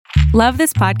Love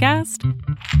this podcast?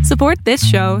 Support this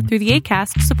show through the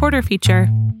Acast supporter feature.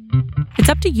 It's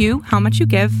up to you how much you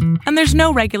give, and there's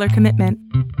no regular commitment.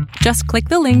 Just click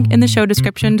the link in the show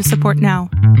description to support now.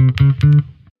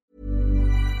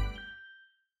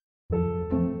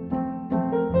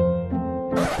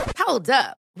 Hold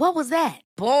up. What was that?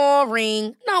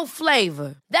 Boring. No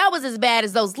flavor. That was as bad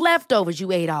as those leftovers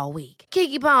you ate all week.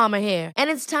 Keke Palmer here, and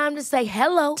it's time to say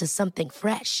hello to something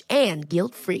fresh and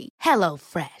guilt-free. Hello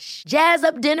Fresh. Jazz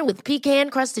up dinner with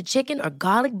pecan-crusted chicken or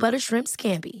garlic butter shrimp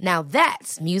scampi. Now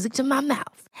that's music to my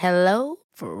mouth. Hello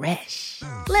Fresh.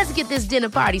 Let's get this dinner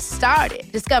party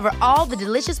started. Discover all the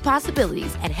delicious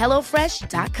possibilities at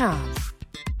hellofresh.com.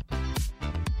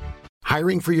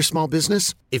 Hiring for your small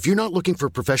business? If you're not looking for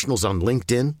professionals on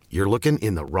LinkedIn, you're looking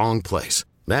in the wrong place.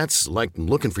 That's like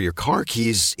looking for your car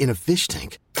keys in a fish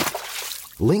tank.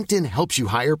 LinkedIn helps you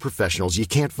hire professionals you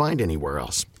can't find anywhere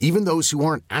else, even those who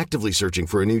aren't actively searching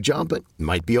for a new job but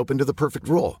might be open to the perfect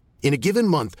role. In a given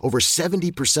month, over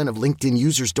 70% of LinkedIn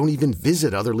users don't even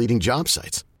visit other leading job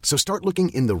sites. So start looking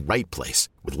in the right place.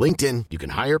 With LinkedIn, you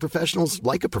can hire professionals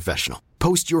like a professional.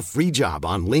 Post your free job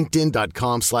on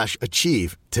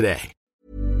linkedin.com/achieve today.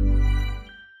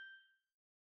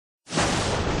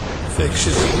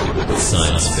 Fiction,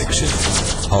 science fiction,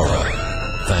 horror,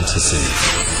 fantasy,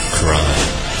 crime,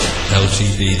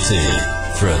 LGBT,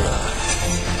 thriller.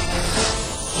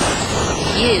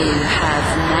 You have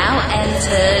now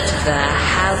entered the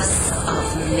House of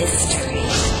Mystery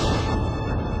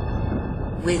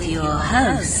with your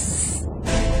hosts,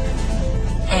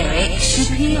 Eric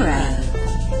Shapiro,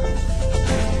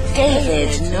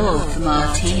 David North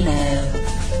Martino,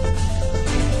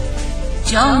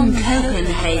 John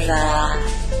Copenhaver,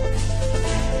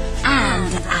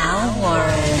 and Al Warren.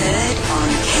 Heard on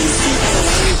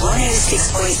KCAA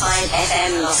 106.5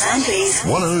 FM Los Angeles,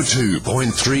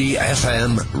 102.3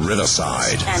 FM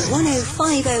Riverside, and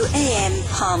 105.0 AM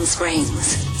Palm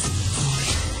Springs.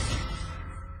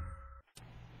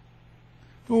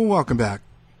 Well, welcome back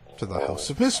to the House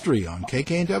of Mystery on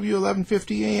KKNW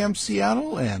 1150 AM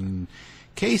Seattle and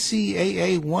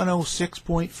KCAA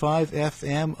 106.5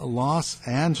 FM Los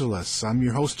Angeles. I'm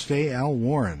your host today, Al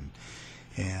Warren.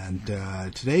 And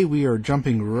today we are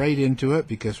jumping right into it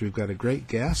because we've got a great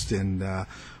guest, and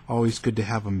always good to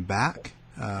have him back.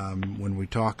 When we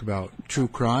talk about true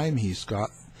crime, he's got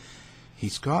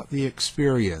the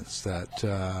experience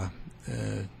that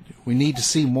we need to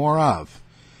see more of.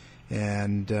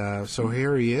 And so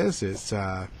here he is. It's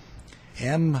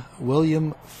M.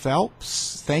 William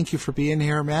Phelps. Thank you for being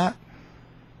here, Matt.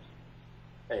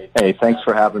 Hey, thanks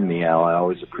for having me, Al. I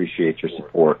always appreciate your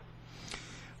support.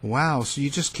 Wow, so you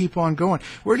just keep on going.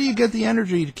 Where do you get the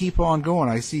energy to keep on going?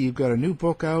 I see you've got a new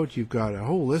book out. You've got a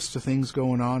whole list of things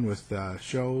going on with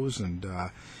shows and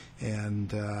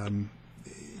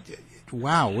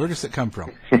wow, where does it come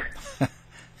from?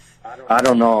 I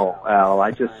don't know, Al.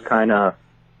 I just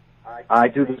I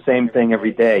do the same thing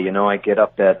every day. You know, I get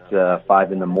up at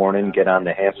 5 in the morning, get on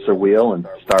the hamster wheel and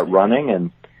start running,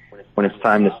 and when it's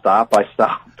time to stop, I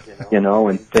stop, you know,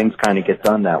 and things kind of get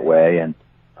done that way. And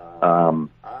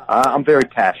I'm very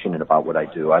passionate about what I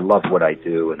do. I love what I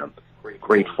do, and I'm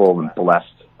grateful and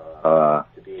blessed to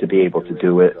be able to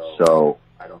do it. So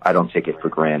I don't take it for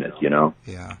granted, you know?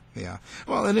 Yeah.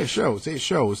 Well, and it shows,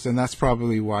 and that's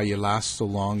probably why you last so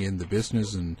long in the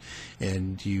business and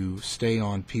you stay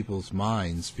on people's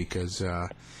minds, because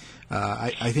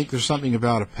I think there's something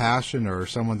about a passion or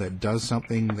someone that does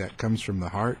something that comes from the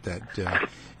heart that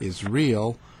is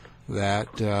real,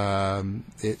 that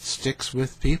it sticks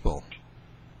with people.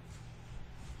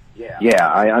 Yeah,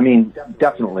 I mean,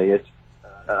 definitely. It's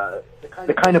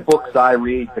the kind of books I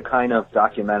read, the kind of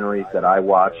documentaries that I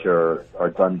watch are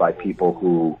done by people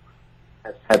who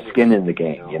have skin in the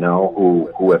game, you know,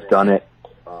 who have done it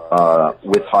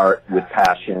with heart, with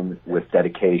passion, with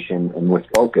dedication, and with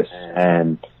focus.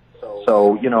 And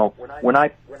so, you know, when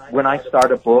I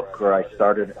start a book or I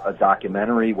started a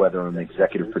documentary, whether I'm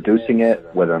executive producing it,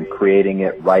 whether I'm creating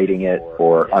it, writing it,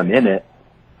 or I'm in it,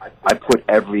 I put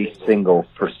every single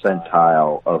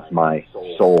percentile of my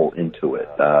soul into it.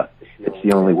 It's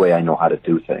the only way I know how to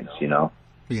do things, you know?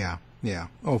 Yeah.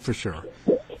 Oh, for sure.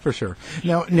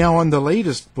 Now on the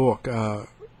latest book,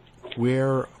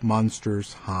 Where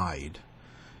Monsters Hide,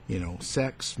 you know,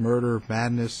 sex, murder,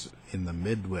 madness in the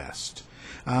Midwest.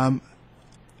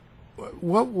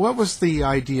 What was the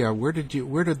idea? Where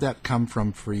did that come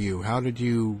from for you? How did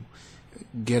you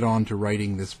get on to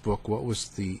writing this book? What was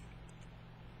the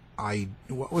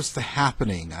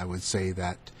happening, I would say,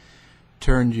 that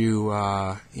turned you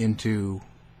into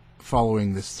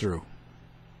following this through?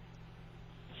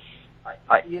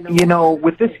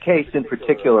 With this case in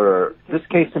particular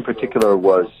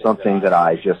was something that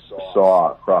I just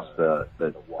saw across the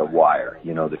wire,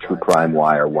 the true crime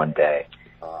wire one day.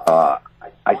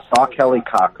 I saw Kelly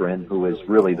Cochran, who is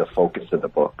really the focus of the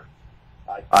book.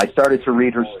 I started to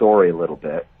read her story a little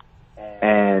bit,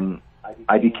 and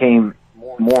I became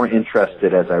more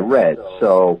interested as I read.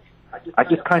 So I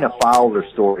just kind of followed her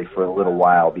story for a little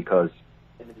while because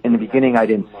in the beginning I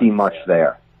didn't see much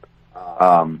there.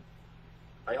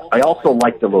 I also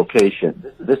like the location.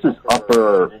 This is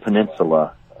Upper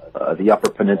Peninsula, the Upper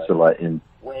Peninsula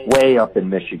way up in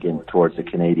Michigan towards the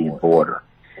Canadian border.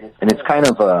 And it's kind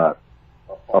of a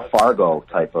Fargo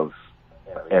type of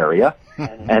area,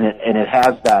 and it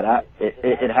has that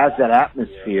it has that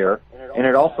atmosphere, and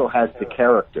it also has the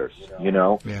characters,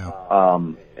 Yeah.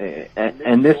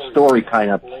 And this story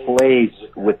kind of plays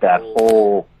with that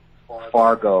whole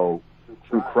Fargo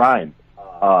true crime.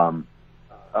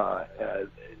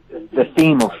 The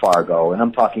theme of Fargo, and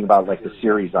I'm talking about like the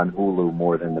series on Hulu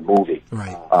more than the movie.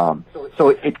 Right. So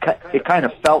it kind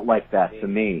of felt like that to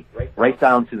me, right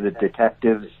down to the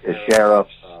detectives, the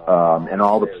sheriffs, and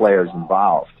all the players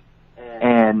involved.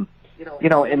 And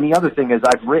and the other thing is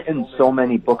I've written so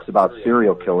many books about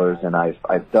serial killers, and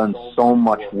I've done so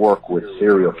much work with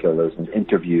serial killers and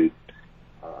interviewed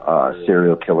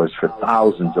serial killers for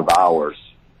thousands of hours,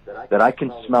 that I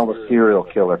can smell a serial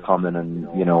killer coming and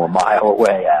a mile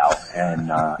away out,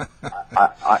 and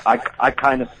I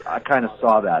kind of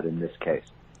saw that in this case.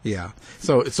 Yeah.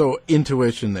 So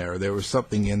intuition there was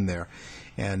something in there,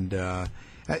 and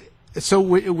so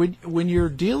when you're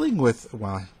dealing with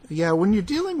when you're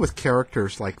dealing with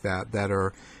characters like that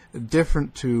are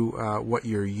different to what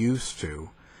you're used to,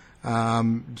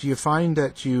 do you find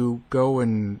that you go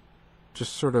and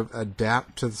just sort of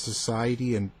adapt to the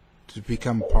society and to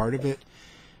become part of it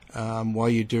while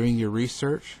you're doing your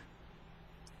research?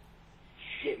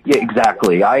 Yeah,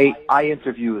 exactly. I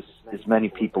interview as many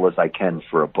people as I can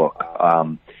for a book.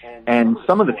 And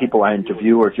some of the people I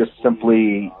interview are just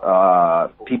simply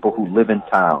people who live in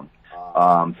town,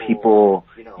 people,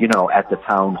 at the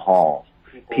town hall,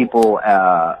 people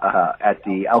at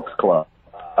the Elks Club,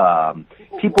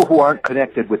 people who aren't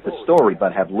connected with the story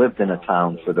but have lived in a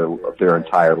town for their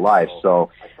entire lives.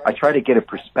 So I try to get a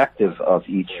perspective of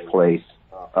each place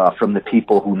from the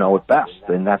people who know it best,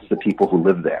 and that's the people who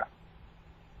live there.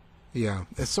 Yeah,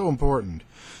 it's so important.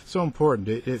 So important.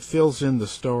 It fills in the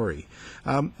story.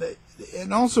 And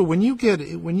also, when you get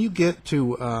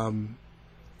to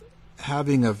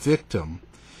having a victim,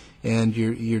 and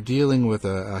you're dealing with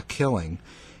a killing,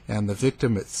 and the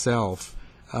victim itself,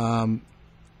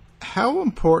 how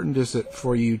important is it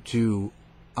for you to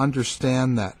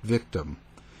understand that victim,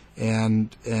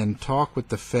 and talk with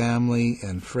the family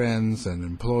and friends and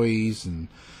employees and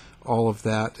all of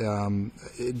that?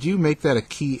 Do you make that a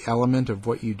key element of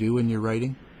what you do in your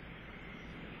writing?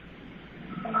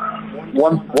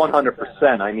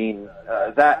 100%. I mean,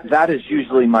 that is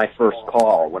usually my first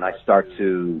call when I start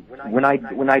to when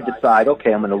I decide,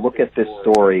 okay, I'm going to look at this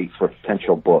story for a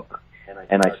potential book,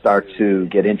 and I start to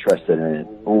get interested in it.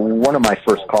 One of my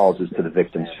first calls is to the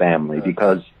victim's family,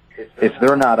 because if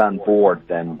they're not on board,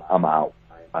 then I'm out.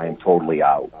 I am totally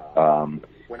out.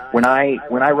 When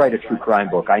I write a true crime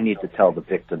book, I need to tell the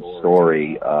victim's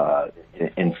story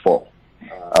in full,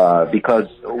 because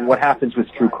what happens with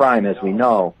true crime, as we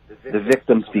know, the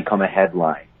victims become a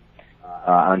headline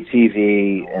on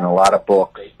TV and a lot of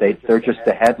books. They're just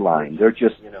a headline. They're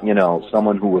just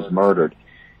someone who was murdered.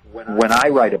 When I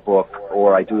write a book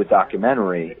or I do a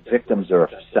documentary, victims are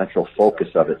a central focus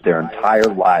of it. Their entire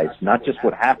lives, not just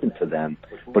what happened to them,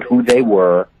 but who they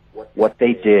were, what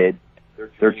they did,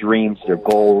 their dreams, their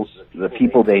goals, the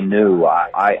people they knew.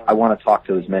 I want to talk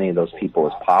to as many of those people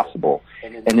as possible.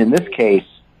 And in this case,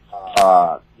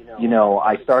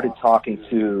 I started talking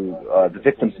to, the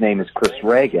victim's name is Chris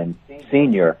Reagan,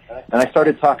 Sr., and I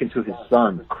started talking to his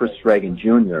son, Chris Reagan,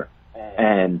 Jr.,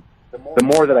 and the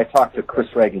more that I talked to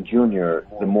Chris Reagan Jr.,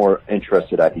 the more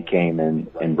interested I became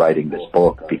in writing this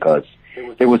book, because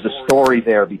there was a story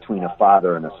there between a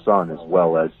father and a son, as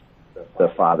well as the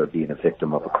father being a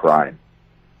victim of a crime.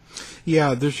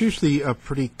 Yeah, there's usually a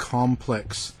pretty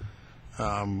complex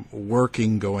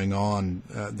working going on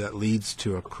that leads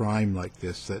to a crime like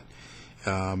this that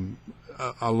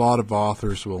a lot of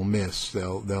authors will miss.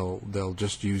 They'll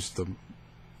just use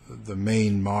the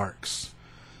main marks,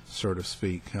 so to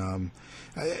speak.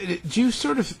 Do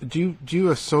you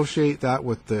associate that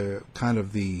with the kind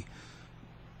of the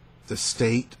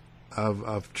state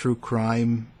of true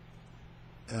crime?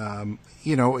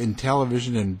 In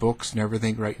television and books and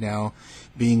everything right now,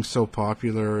 being so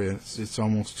popular, it's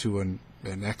almost to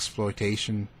an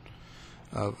exploitation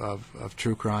of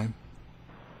true crime?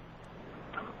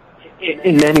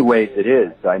 In many ways it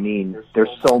is. I mean,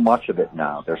 there's so much of it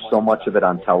now. There's so much of it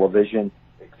on television,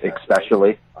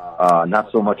 especially.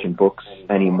 Not so much in books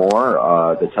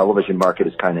anymore. The television market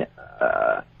is kind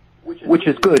of, which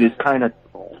is good, is kind of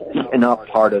eaten up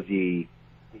part of the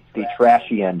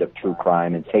trashy end of true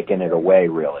crime and taken it away,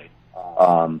 really.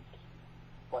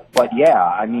 But yeah,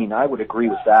 I mean, I would agree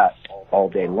with that all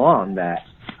day long.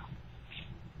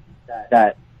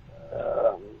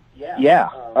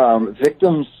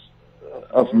 Victims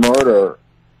of murder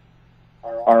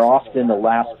are often the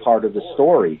last part of the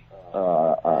story,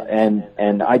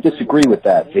 and I disagree with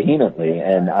that vehemently.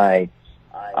 And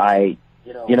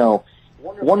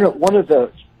one of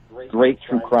the great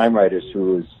true crime writers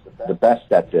who is the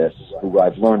best at this, who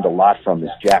I've learned a lot from, is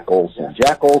Jack Olson.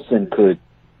 Jack Olson could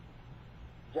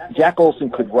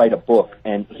write a book,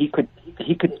 and he could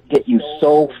get you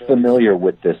so familiar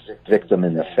with this victim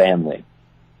and the family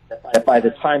that by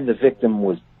the time the victim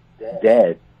was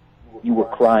dead, you were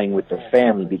crying with the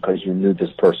family because you knew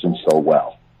this person so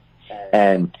well.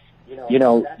 And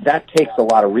that takes a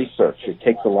lot of research. It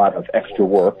takes a lot of extra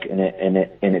work, and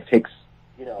it takes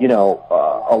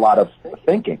a lot of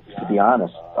thinking, to be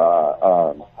honest,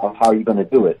 of how you're going to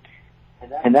do it.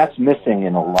 And that's missing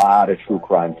in a lot of true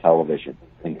crime television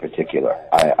in particular.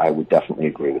 I would definitely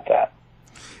agree with that.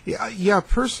 Yeah.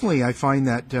 Personally, I find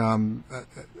that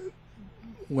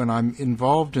when I'm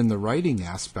involved in the writing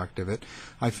aspect of it,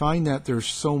 I find that there's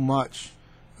so much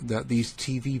that these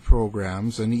TV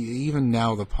programs, and even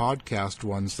now the podcast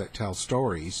ones that tell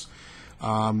stories,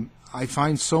 I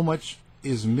find so much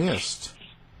is missed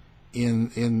in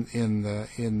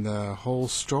the whole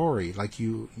story. Like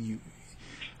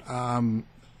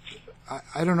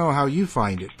I don't know how you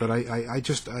find it, but I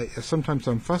sometimes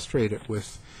I'm frustrated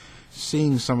with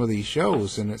seeing some of these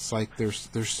shows, and it's like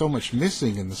there's so much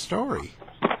missing in the story.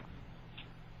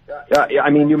 Yeah, I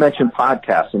mean, you mentioned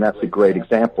podcasts, and that's a great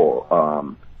example.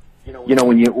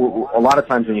 When a lot of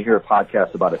times when you hear a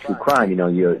podcast about a true crime,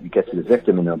 you get to the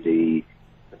victim, and the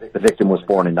victim was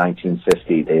born in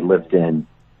 1950. They lived in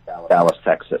Dallas,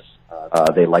 Texas.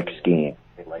 They like skiing.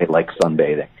 They like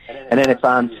sunbathing. And then it's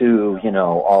on to,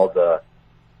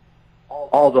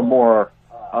 all the more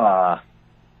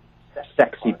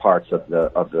sexy parts of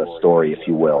the story, if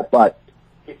you will. But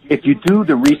if you do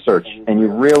the research and you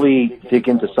really dig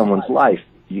into someone's life,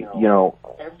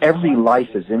 every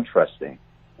life is interesting.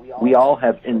 We all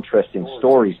have interesting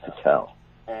stories to tell.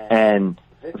 And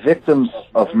victims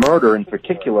of murder in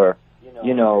particular,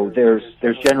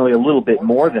 there's generally a little bit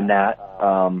more than that,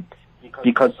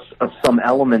 because of some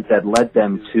element that led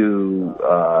them to,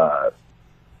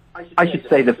 I should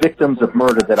say, the victims of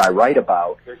murder that I write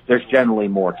about, there's generally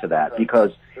more to that,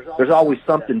 because there's always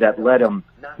something that led them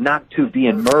not to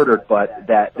being murdered, but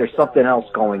that there's something else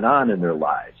going on in their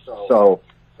lives. So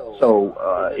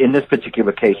in this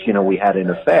particular case, we had an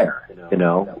affair,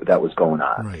 that was going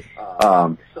on. Right.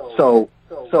 So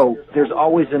there's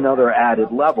always another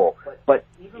added level. But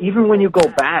even when you go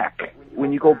back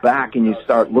and you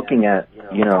start looking at,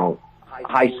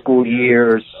 high school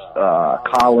years,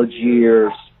 college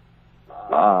years,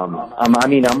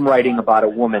 I'm writing about a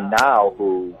woman now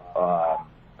who,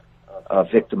 a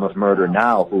victim of murder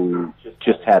now, who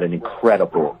just had an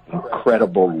incredible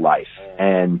life.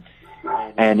 And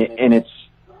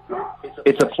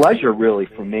it's a pleasure really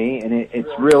for me, and it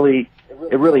really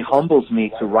humbles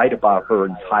me to write about her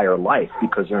entire life,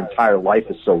 because her entire life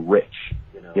is so rich,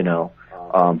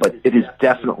 but it is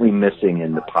definitely missing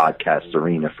in the podcast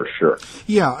arena for sure.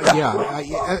 Yeah.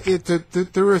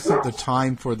 There isn't the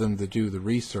time for them to do the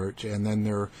research, and then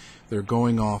they're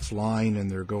going offline and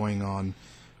they're going on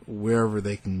wherever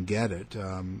they can get it.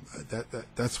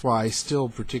 That's why I still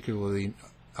particularly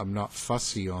I'm not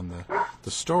fussy on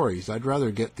the stories. I'd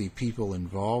rather get the people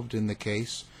involved in the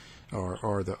case,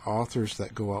 or the authors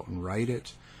that go out and write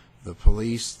it, the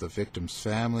police, the victims'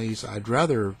 families. I'd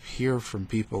rather hear from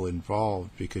people involved,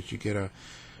 because you get a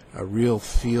real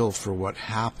feel for what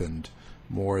happened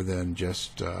more than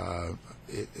just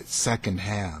it's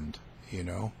secondhand,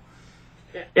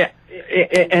 Yeah,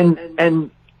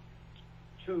 and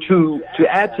to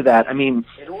add to that, I mean,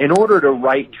 in order to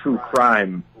write true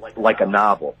crime like a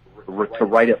novel, to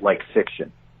write it like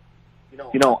fiction,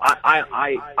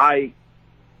 I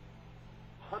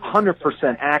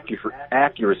 100%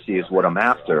 accuracy is what I'm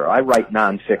after. I write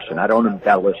nonfiction. I don't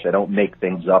embellish. I don't make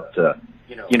things up to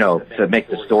make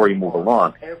the story move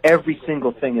along. Every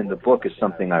single thing in the book is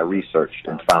something I researched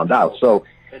and found out. So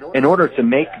in order to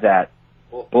make that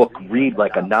book read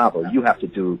like a novel, you have to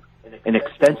do an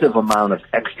extensive amount of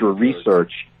extra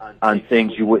research on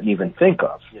things you wouldn't even think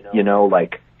of,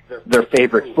 like their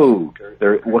favorite food,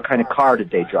 what kind of car did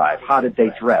they drive, how did they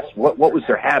dress, what was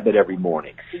their habit every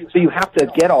morning. So you have to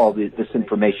get all this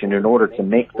information in order to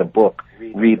make the book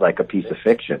read like a piece of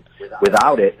fiction.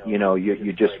 Without it,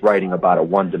 you're just writing about a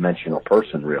one-dimensional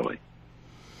person, really.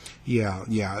 Yeah.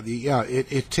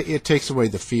 It takes away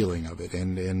the feeling of it,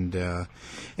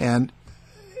 and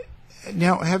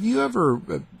now, have you ever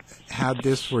had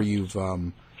this where you've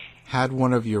had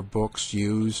one of your books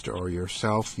used or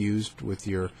yourself used with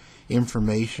your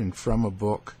information from a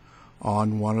book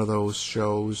on one of those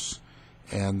shows,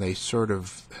 and they sort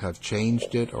of have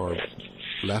changed it or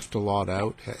left a lot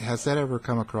out? Has that ever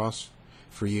come across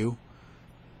for you?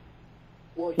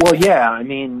 Well, yeah. I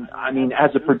mean,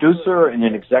 as a producer and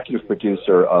an executive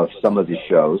producer of some of these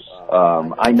shows,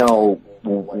 I know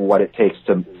what it takes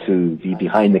to be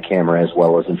behind the camera as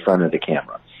well as in front of the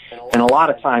camera. And a lot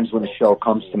of times when the show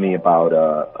comes to me about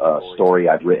a story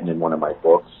I've written in one of my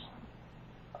books,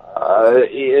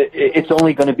 it's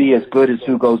only going to be as good as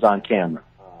who goes on camera.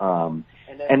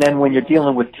 And then when you're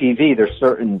dealing with TV, there's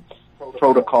certain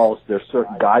protocols, there's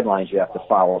certain guidelines you have to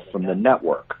follow from the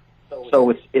network.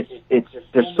 So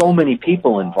there's so many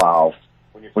people involved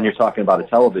when you're talking about a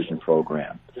television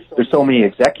program. There's so many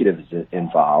executives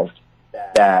involved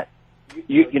that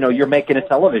you're making a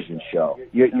television show.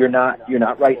 You're not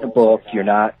writing a book. You're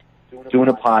not doing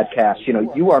a podcast.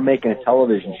 You are making a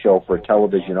television show for a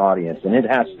television audience, and it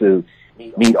has to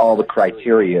meet all the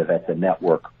criteria that the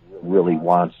network really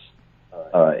wants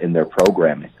in their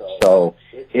programming. So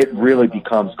it really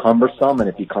becomes cumbersome and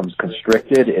it becomes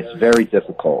constricted. It's very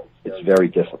difficult.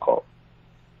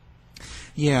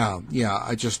 Yeah.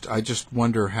 I just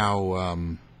wonder how.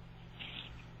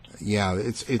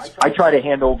 It's. I try to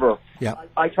hand over. Yeah.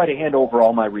 I try to hand over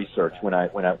all my research when a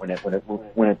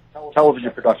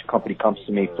television production company comes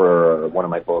to me for one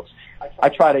of my books. I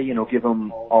try to give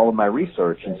them all of my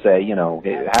research and say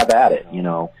have at it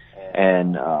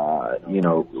and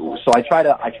so I try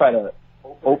to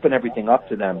open everything up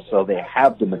to them so they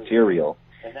have the material,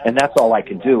 and that's all I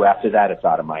can do. After that, it's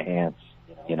out of my hands.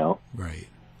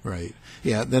 Right.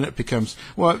 Yeah. Then it becomes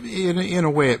in a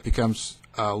way it becomes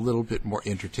a little bit more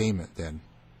entertainment then.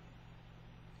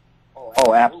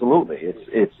 Oh, absolutely.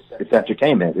 It's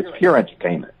entertainment. It's pure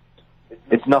entertainment.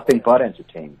 It's nothing but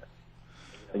entertainment.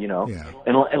 Yeah.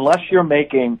 And unless you're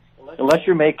making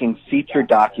feature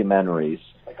documentaries,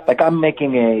 like I'm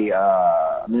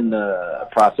in the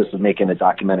process of making a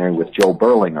documentary with Joe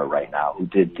Berlinger right now, who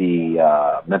did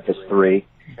the Memphis 3,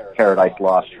 Paradise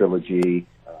Lost trilogy.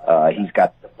 He's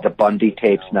got the Bundy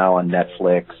tapes now on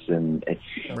Netflix, and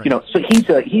so he's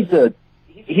a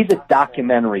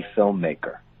documentary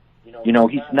filmmaker. He's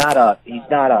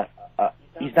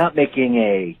not making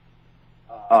a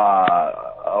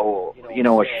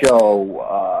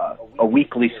show, a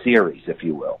weekly series, if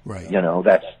you will. Right.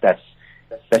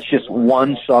 That's just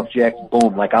one subject,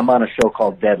 boom. Like I'm on a show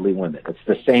called Deadly Women. It's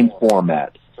the same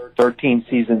format. 13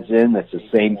 seasons in, it's the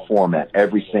same format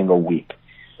every single week.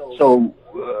 So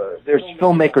there's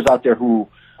filmmakers out there who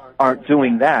aren't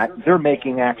doing that. They're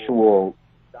making actual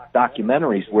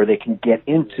documentaries where they can get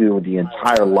into the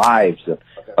entire lives of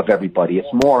everybody.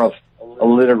 It's more of a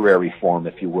literary form,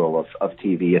 if you will, of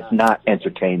TV. It's not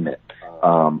entertainment.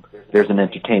 There's an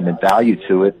entertainment value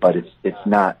to it, but it's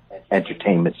not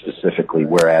entertainment specifically,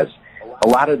 whereas a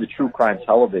lot of the true crime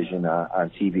television on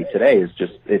TV today is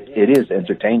just it is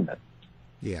entertainment.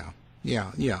 Yeah,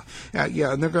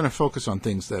 and they're going to focus on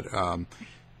things that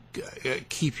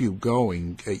keep you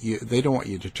going. They don't want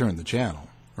you to turn the channel,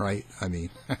 right? I mean,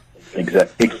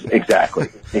 exactly.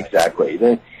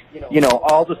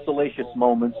 All the salacious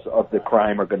moments of the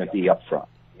crime are going to be up front.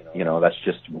 That's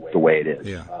just the way it is.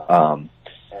 Yeah.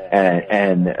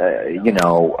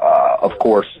 Of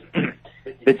course,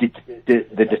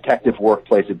 the detective work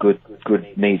plays a good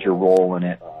major role in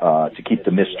it to keep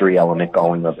the mystery element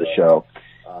going of the show.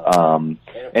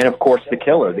 And of course, the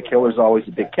killer. The killer's always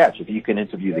a big catch. If you can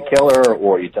interview the killer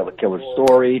or you tell the killer's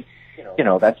story,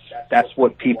 that's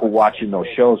what people watching those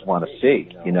shows want to see.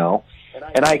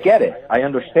 And I get it. I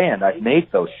understand. I've made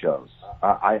those shows.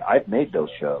 I've made those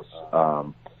shows.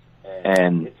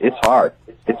 And it's hard.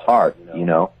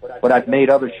 But I've made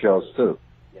other shows too.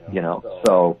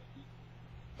 So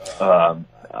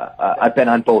I've been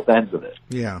on both ends of it.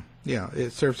 Yeah,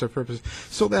 it serves a purpose.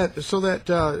 So that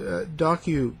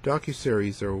docu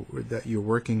series or that you're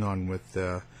working on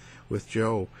with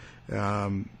Joe,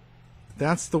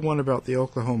 that's the one about the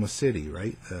Oklahoma City,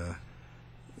 right?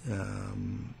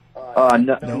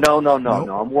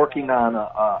 No. I'm working on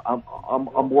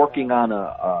I'm working on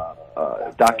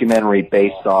a documentary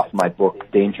based off my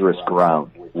book Dangerous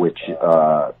Ground, which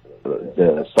the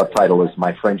subtitle is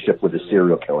My Friendship with a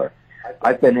Serial Killer.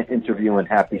 I've been interviewing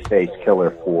Happy Face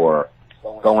Killer for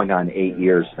going on 8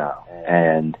 years now,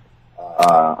 and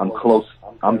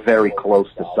I'm very close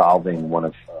to solving one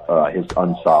of his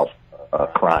unsolved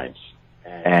crimes.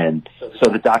 And so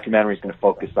the documentary is going to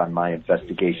focus on my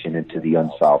investigation into the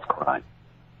unsolved crime.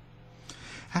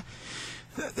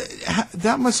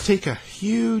 That must take a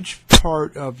huge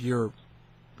part of your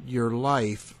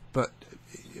life, but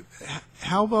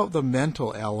how about the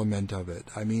mental element of it?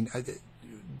 I mean,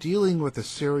 dealing with a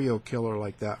serial killer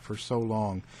like that for so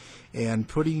long and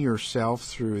putting yourself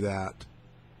through that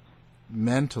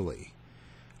mentally,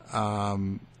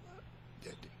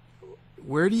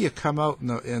 where do you come out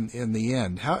in the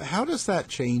end? How does that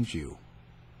change you?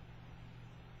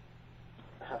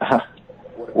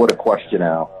 What a question,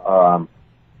 Al.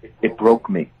 It broke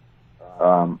me.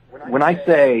 When I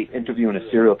say interviewing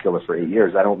a serial killer for 8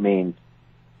 years, I don't mean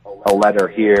a letter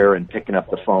here and picking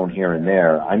up the phone here and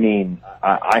there. I mean,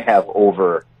 I have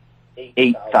over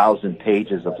 8,000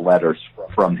 pages of letters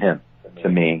from him to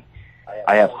me.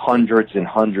 I have hundreds and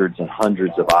hundreds and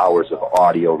hundreds of hours of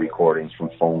audio recordings from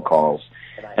phone calls,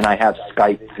 and I have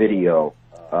Skype video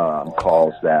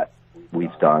calls that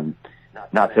we've done,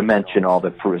 not to mention all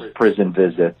the prison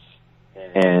visits,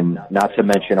 and not to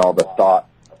mention all the thought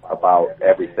about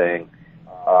everything.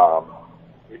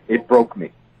 It broke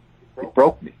me. It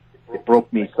broke me. It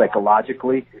broke me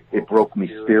psychologically. It broke me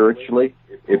spiritually.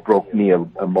 It broke me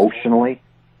emotionally,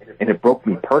 and it broke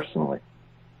me personally.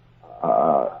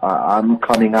 I'm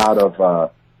coming out of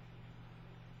a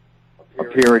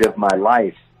period of my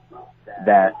life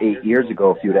that 8 years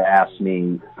ago, if you'd have asked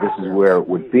me this is where it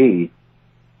would be,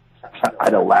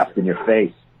 I'd have laughed in your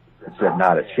face and said,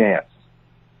 not a chance.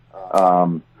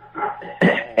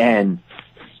 And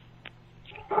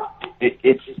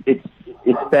it's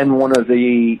been one of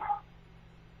the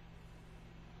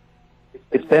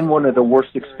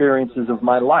worst experiences of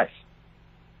my life.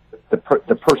 The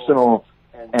personal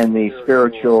and the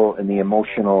spiritual and the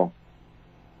emotional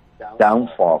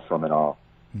downfall from it all.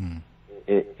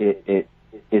 The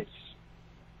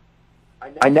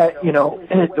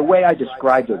way I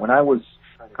described it, when I was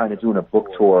kind of doing a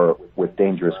book tour with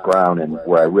Dangerous Ground, and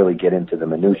where I really get into the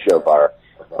minutia of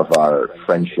our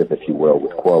friendship, if you will,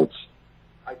 with quotes,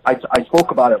 I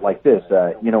spoke about it like this.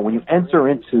 When you enter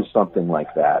into something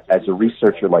like that, as a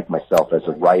researcher like myself, as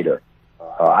a writer,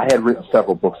 I had written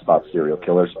several books about serial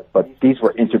killers, but these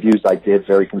were interviews I did,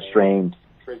 very constrained,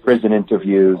 prison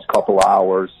interviews, couple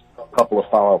hours, couple of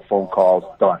follow-up phone calls,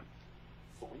 done.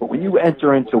 But when you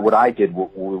enter into what I did,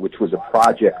 which was a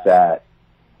project that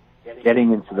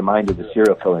getting into the mind of the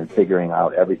serial killer and figuring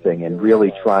out everything and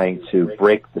really trying to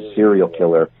break the serial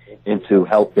killer into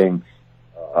helping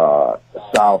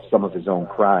solve some of his own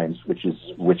crimes, which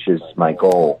is my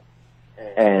goal.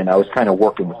 And I was kind of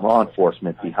working with law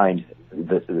enforcement behind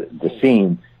the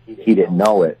scene. He didn't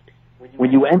know it.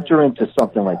 When you enter into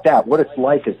something like that, what it's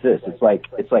like is this. It's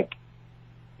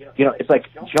like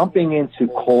jumping into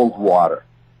cold water.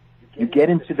 You get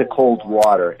into the cold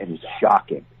water and it's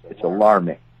shocking. It's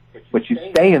alarming. But you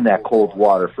stay in that cold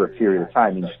water for a period of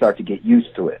time and you start to get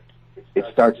used to it. It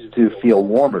starts to feel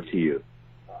warmer to you.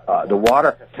 The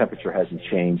water temperature hasn't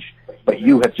changed, but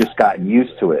you have just gotten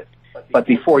used to it. But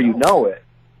before you know it,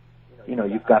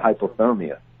 you've got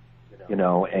hypothermia,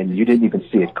 and you didn't even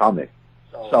see it coming.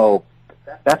 So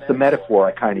that's the metaphor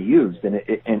I kind of used, and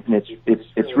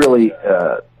it's really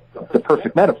the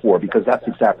perfect metaphor, because that's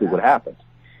exactly what happened.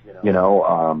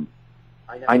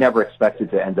 I never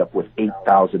expected to end up with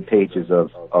 8,000 pages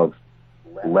of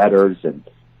letters and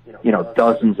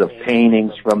dozens of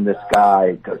paintings from this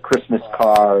guy, Christmas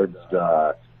cards,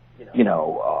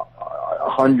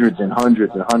 hundreds and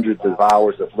hundreds and hundreds of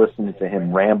hours of listening to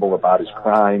him ramble about his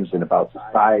crimes and about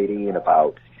society and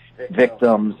about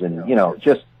victims and,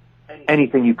 just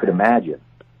anything you could imagine.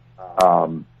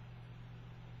 So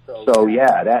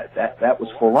yeah, that was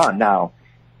full on. Now,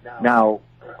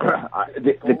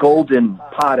 the golden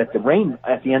pot at the end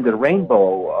of the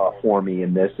rainbow for me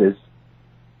in this is,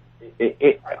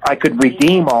 I could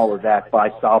redeem all of that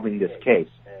by solving this case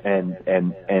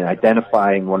and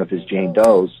identifying one of his Jane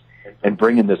Does and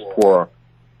bringing this poor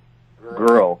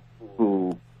girl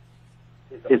who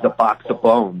is a box of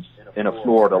bones in a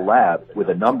Florida lab with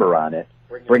a number on it,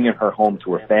 bringing her home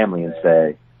to her family and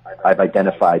say, I've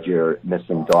identified your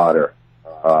missing daughter,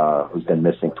 who's been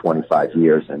missing 25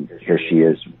 years, and here she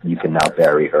is. You can now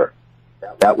bury her.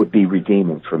 that would be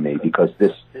redeeming for me, because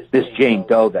this Jane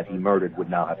Doe that he murdered would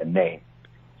now have a name.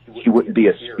 She wouldn't be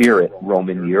a spirit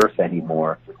roaming the earth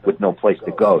anymore with no place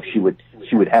to go. She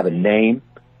would have a name,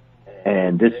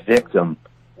 and this victim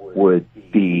would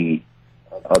be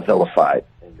vilified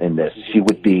in this. She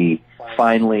would be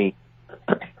finally,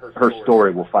 her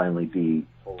story will finally be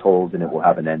told, and it will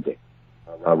have an ending.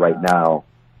 Right now,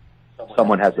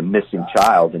 someone has a missing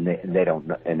child, and they don't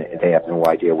know, and they have no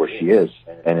idea where she is,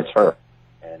 and it's her.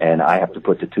 And I have to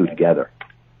put the two together.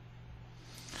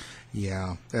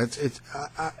 Yeah,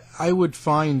 I would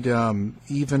find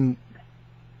even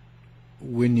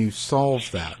when you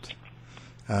solve that,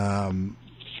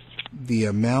 the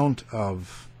amount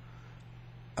of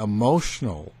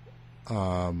emotional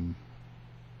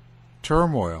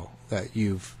turmoil that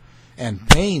and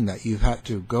pain that you've had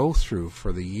to go through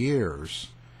for the years,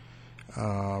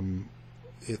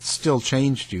 it still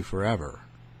changed you forever.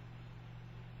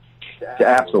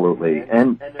 Absolutely.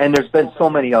 And there's been so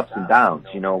many ups and downs.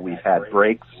 You know, we've had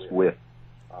breaks with,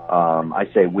 I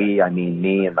say we, I mean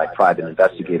me and my private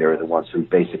investigator are the ones who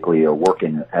basically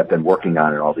have been working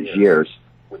on it all these years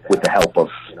with the help of,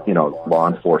 law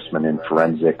enforcement and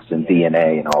forensics and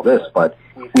DNA and all this. But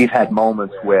we've had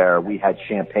moments where we had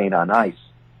champagne on ice,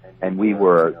 and we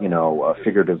were,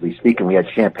 figuratively speaking, we had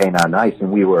champagne on ice,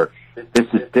 and we were, this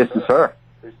is her.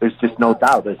 There's just no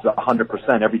doubt. There's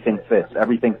 100%. Everything fits.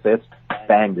 Everything fits.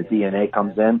 Bang, the DNA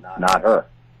comes in. Not her.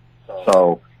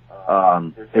 So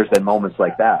there's been moments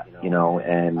like that,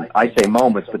 and I say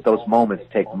moments, but those moments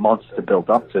take months to build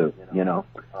up to,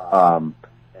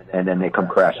 and then they come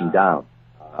crashing down.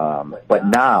 But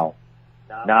now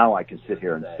I can sit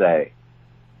here and say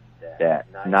that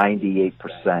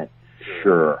 98%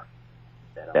 sure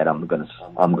that I'm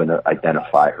gonna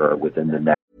identify her within the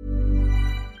next.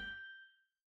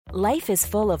 Life is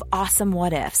full of awesome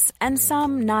what-ifs, and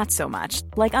some not so much,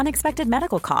 like unexpected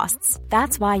medical costs.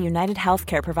 That's why United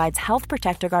Healthcare provides Health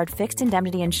Protector Guard fixed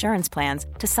indemnity insurance plans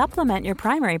to supplement your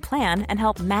primary plan and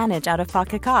help manage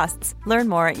out-of-pocket costs. Learn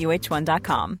more at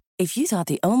UH1.com. If you thought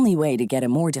the only way to get a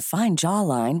more defined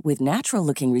jawline with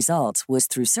natural-looking results was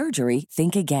through surgery,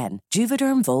 think again.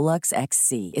 Juvederm Volux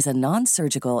XC is a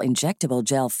non-surgical injectable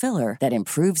gel filler that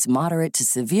improves moderate to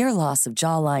severe loss of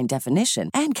jawline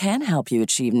definition and can help you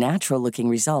achieve natural-looking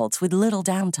results with little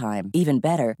downtime. Even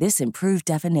better, this improved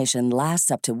definition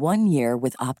lasts up to 1 year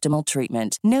with optimal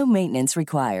treatment. No maintenance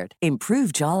required.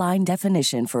 Improve jawline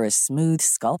definition for a smooth,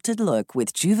 sculpted look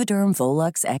with Juvederm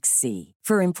Volux XC.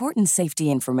 For important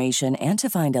safety information and to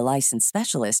find a licensed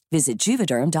specialist, visit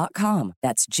Juvederm.com.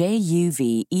 That's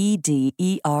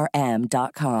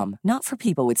JUVEDERM.com. Not for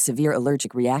people with severe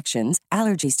allergic reactions,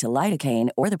 allergies to lidocaine,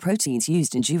 or the proteins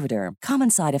used in Juvederm. Common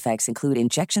side effects include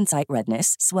injection site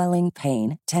redness, swelling,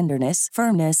 pain, tenderness,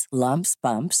 firmness, lumps,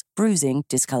 bumps, bruising,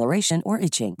 discoloration, or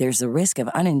itching. There's a risk of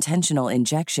unintentional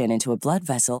injection into a blood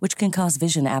vessel, which can cause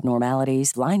vision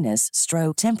abnormalities, blindness,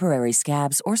 stroke, temporary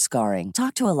scabs, or scarring.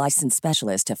 Talk to a licensed specialist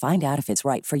to find out if it's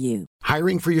right for you.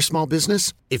 Hiring for your small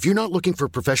business? If you're not looking for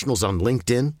professionals on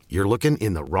LinkedIn, you're looking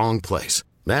in the wrong place.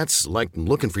 That's like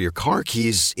looking for your car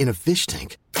keys in a fish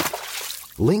tank.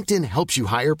 LinkedIn helps you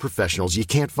hire professionals you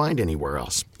can't find anywhere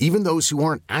else, even those who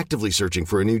aren't actively searching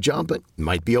for a new job but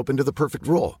might be open to the perfect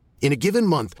role. In a given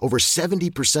month, over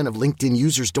 70% of LinkedIn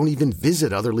users don't even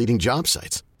visit other leading job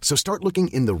sites. So start looking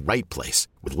in the right place.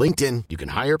 With LinkedIn, you can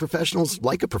hire professionals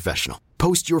like a professional.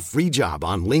 Post your free job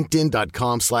on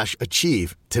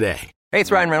linkedin.com/achieve today. Hey,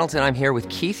 it's Ryan Reynolds, and I'm here with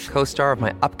Keith, co-star of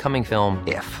my upcoming film,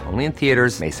 If, only in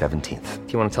theaters May 17th.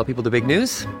 Do you want to tell people the big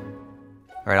news?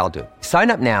 All right, I'll do it. Sign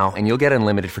up now and you'll get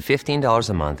unlimited for $15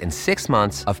 a month and 6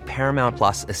 months of Paramount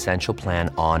Plus Essential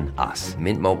Plan on us.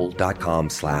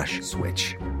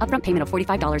 MintMobile.com/switch. Upfront payment of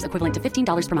 $45 equivalent to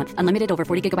 $15 per month. Unlimited over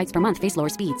 40 gigabytes per month. Face lower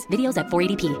speeds. Videos at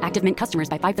 480p. Active Mint customers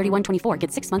by 531.24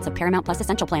 get 6 months of Paramount Plus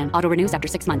Essential Plan. Auto renews after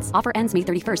 6 months. Offer ends May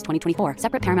 31st, 2024.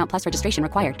 Separate Paramount Plus registration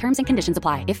required. Terms and conditions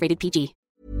apply if rated PG.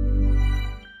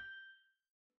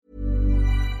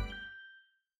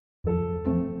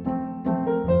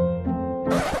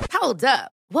 Hold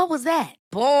up. What was that?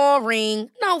 Boring.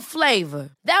 No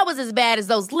flavor. That was as bad as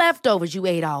those leftovers you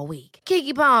ate all week.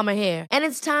 Keke Palmer here, and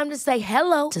it's time to say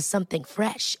hello to something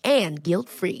fresh and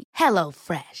guilt-free. Hello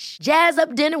Fresh. Jazz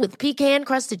up dinner with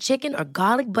pecan-crusted chicken or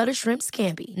garlic butter shrimp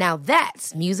scampi. Now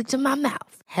that's music to my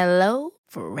mouth. Hello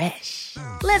Fresh.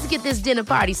 Let's get this dinner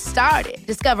party started.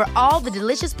 Discover all the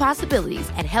delicious possibilities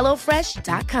at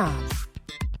HelloFresh.com.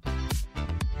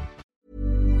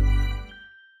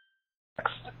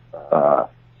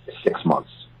 6 months.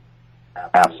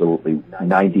 Absolutely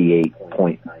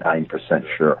 98.9%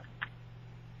 sure.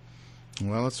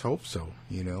 Well, let's hope so.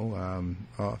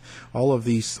 All of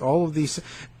these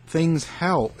things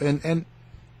help, and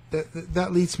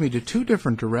that leads me to two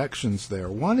different directions there.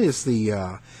 One is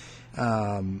the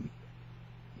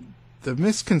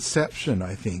misconception,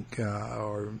 I think,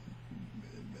 or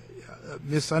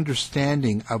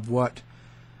misunderstanding of what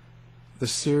the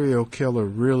serial killer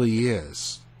really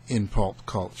is in pulp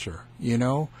culture. Huge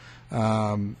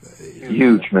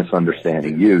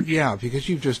misunderstanding. Huge. Yeah, because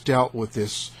you've just dealt with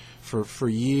this for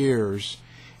years,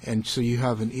 and so you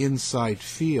have an inside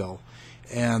feel.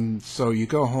 And so you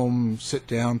go home, sit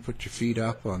down, put your feet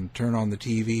up, turn on the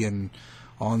TV, and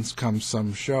on comes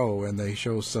some show, and they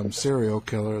show some serial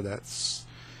killer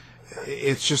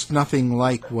it's just nothing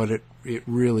like what it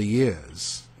really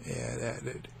is.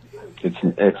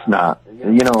 It's not.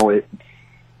 The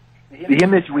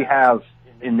image we have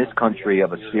in this country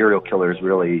of a serial killer is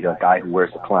really a guy who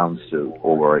wears a clown suit,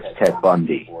 or it's Ted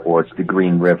Bundy, or it's the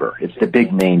Green River. It's the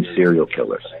big name serial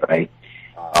killers, right?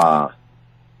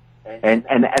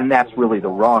 And that's really the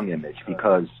wrong image,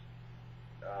 because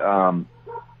the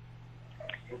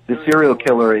serial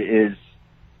killer is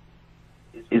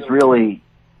really,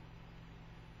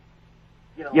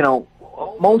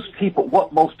 most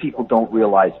people don't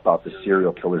realize about the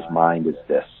serial killer's mind is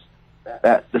this: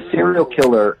 that the serial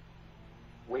killer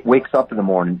wakes up in the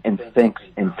morning and thinks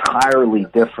entirely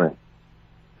different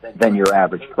than your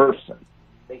average person.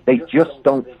 They just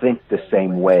don't think the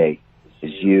same way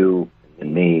as you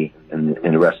and me and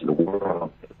the rest of the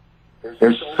world.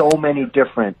 There's so many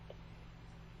different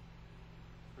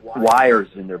wires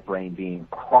in their brain being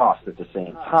crossed at the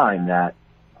same time that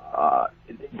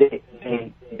they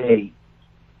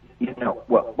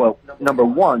well, number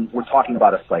one, we're talking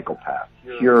about a psychopath,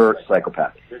 pure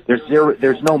psychopath.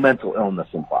 There's no mental illness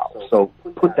involved. So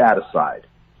put that aside.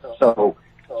 So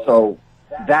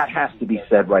that has to be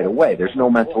said right away. There's no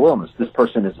mental illness. This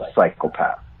person is a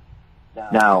psychopath.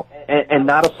 Now, and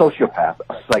not a sociopath,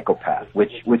 a psychopath,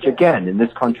 which again, in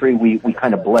this country, we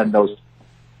kind of blend those,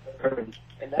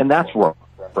 and that's wrong,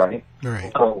 right?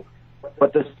 Right. So,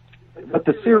 but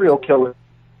the serial killer,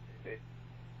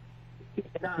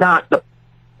 it's not the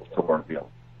proverbial.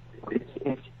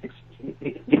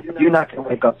 You're not going to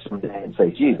wake up someday and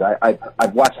say, geez,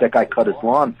 I've watched that guy cut his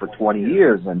lawn for 20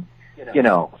 years, and,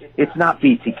 it's not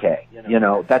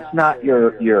BTK. That's not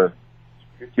your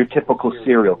typical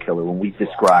serial killer when we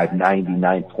describe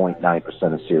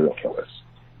 99.9% of serial killers.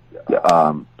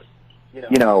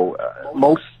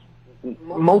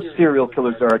 Most serial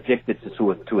killers are addicted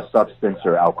to a substance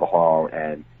or alcohol,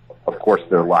 and of course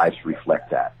their lives reflect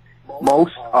that.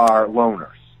 Most are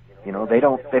loners. They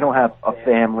don't have a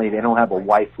family. They don't have a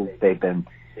wife who they've been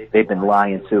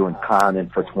lying to and conning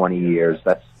for 20 years.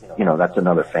 That's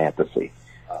another fantasy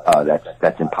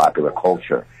that's in popular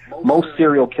culture. Most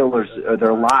serial killers,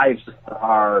 their lives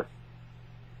are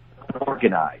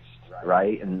unorganized,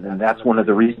 right? And that's one of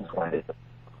the reasons why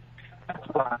that's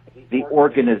why the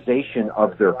organization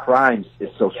of their crimes is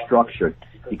so structured,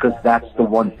 because that's the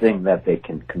one thing that they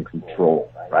can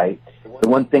control, right? The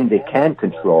one thing they can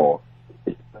control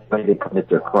is when they commit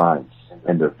their crimes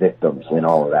and their victims and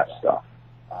all of that stuff.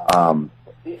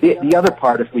 The other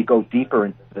part, if we go deeper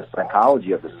into the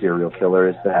psychology of the serial killer,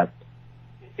 is that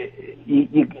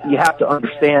you have to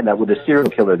understand that with a serial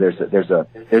killer, there's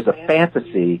a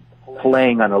fantasy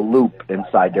playing on a loop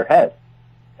inside their head,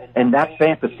 and that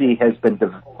fantasy has been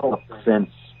developed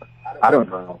since, I don't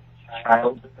know,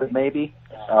 childhood maybe,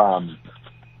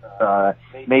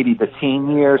 maybe the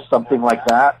teen years, something like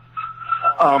that.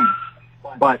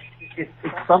 But it's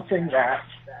something that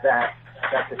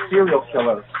the serial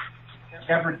killer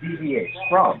never deviates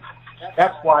from.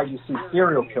 That's why you see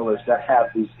serial killers that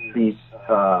have these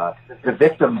the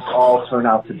victims all turn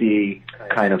out to be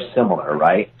kind of similar,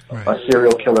 right? A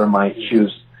serial killer might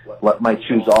choose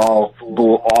all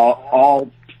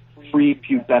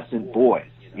prepubescent boys.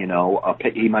 He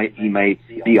might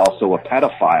be also a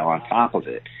pedophile on top of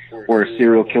it, or a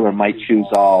serial killer might choose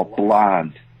all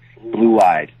blonde,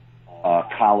 blue-eyed,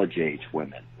 college-age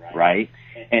women, right?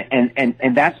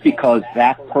 And that's because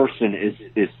that person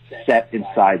is set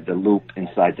inside the loop,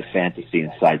 inside the fantasy,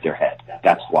 inside their head.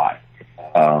 That's why.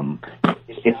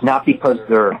 It's not because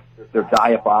they're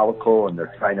diabolical and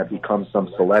they're trying to become some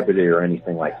celebrity or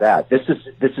anything like that. This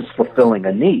is fulfilling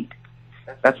a need.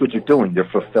 That's what you're doing. They're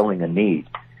fulfilling a need.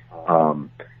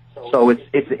 So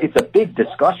it's a big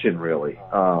discussion, really.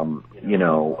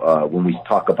 When we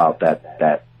talk about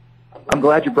that. I'm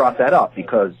glad you brought that up,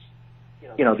 because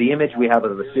the image we have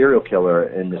of a serial killer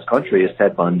in this country is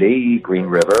Ted Bundy, Green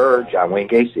River, John Wayne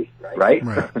Gacy, right?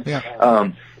 Right.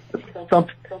 Yeah.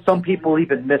 some people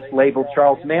even mislabel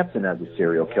Charles Manson as a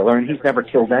serial killer, and he's never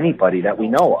killed anybody that we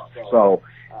know of. So,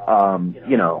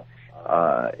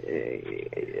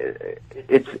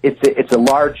 it's a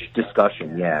large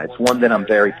discussion. Yeah, it's one that I'm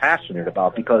very passionate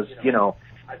about because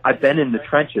I've been in the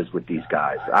trenches with these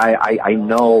guys. I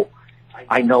know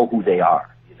who they are.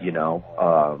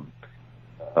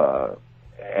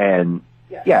 And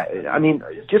yeah, I mean,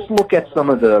 just look at some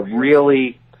of the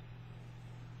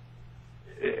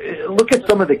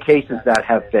cases that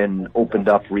have been opened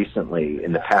up recently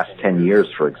in the past 10 years,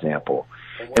 for example.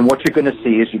 And what you're going to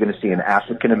see is you're going to see an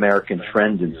African-American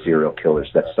trend in serial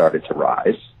killers that started to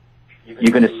rise.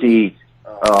 You're going to see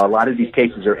a lot of these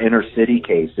cases are inner-city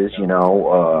cases, and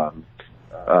you're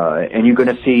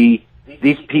going to see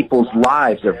these people's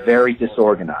lives are very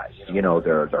disorganized.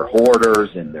 They're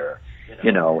hoarders and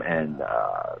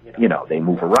they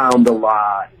move around a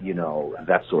lot,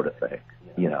 that sort of thing,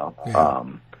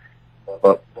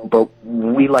 But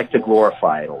we like to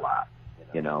glorify it a lot,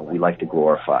 we like to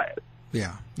glorify it.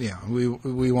 Yeah.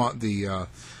 We want the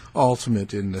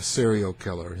ultimate in the serial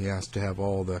killer. He has to have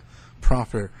all the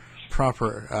proper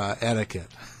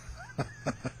etiquette.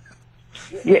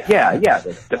 Yeah.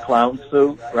 The clown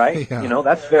suit, right? Yeah.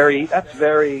 That's very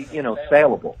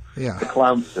saleable. Yeah. The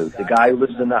clown suit. The guy who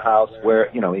lives in the house where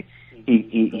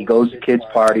he goes to kids'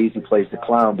 parties, he plays the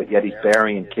clown, but yet he's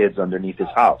burying kids underneath his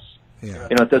house. Yeah.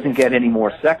 It doesn't get any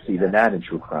more sexy than that in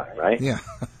true crime, right? Yeah.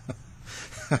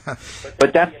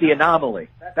 But that's the anomaly.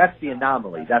 That's the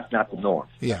anomaly. That's not the norm.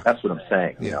 Yeah. That's what I'm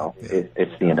saying.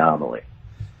 It's the anomaly.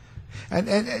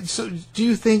 And so, do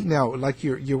you think now, like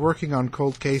you're working on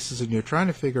cold cases and you're trying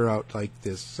to figure out like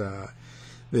this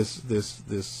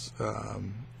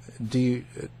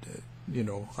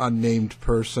unnamed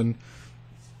person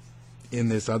in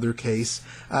this other case?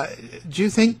 Do you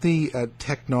think the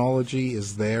technology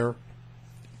is there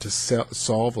to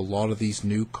solve a lot of these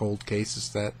new cold cases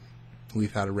that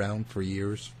we've had around for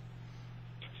years?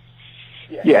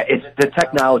 Yeah, the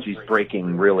technology's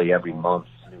breaking really every month.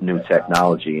 New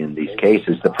technology in these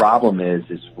cases. The problem is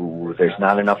there's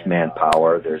not enough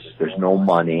manpower. There's no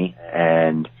money,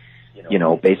 and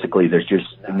basically there's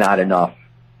just not enough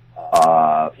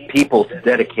people to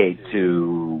dedicate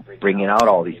to bringing out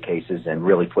all these cases and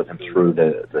really putting them through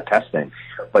the testing.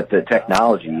 But the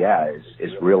technology,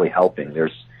 is really helping.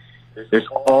 There's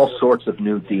all sorts of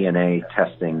new DNA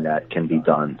testing that can be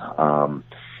done.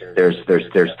 There's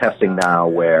testing now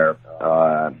where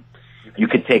you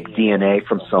could take DNA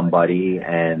from somebody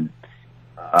and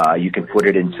you can put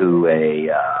it into a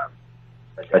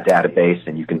database,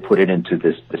 and you can put it into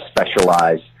this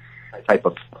specialized type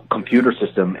of computer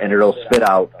system, and it'll spit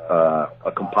out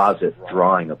a composite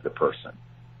drawing of the person.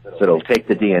 So it'll take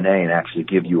the DNA and actually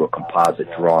give you a composite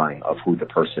drawing of who the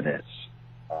person is.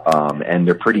 And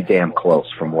they're pretty damn close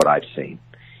from what I've seen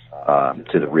to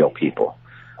the real people.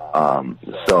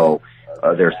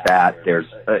 There's that. There's,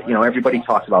 everybody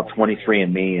talks about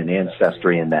 23andMe and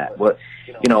Ancestry and that. Well,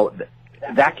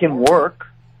 that can work.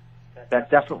 That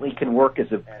definitely can work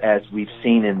as we've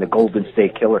seen in the Golden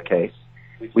State Killer case.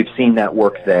 We've seen that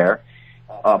work there.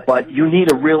 But you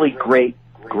need a really great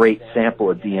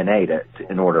sample of DNA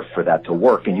in order for that to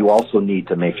work. And you also need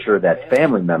to make sure that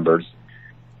family members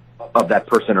of that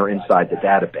person are inside the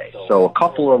database. So a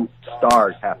couple of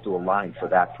stars have to align for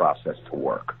that process to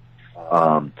work.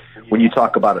 When you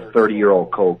talk about a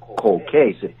 30-year-old cold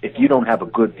case, if you don't have a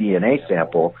good DNA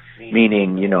sample,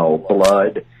 meaning,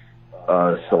 blood,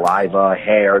 saliva,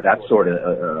 hair, that sort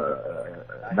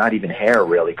of, not even hair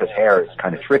really, because hair is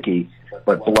kind of tricky,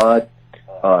 but blood,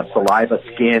 saliva,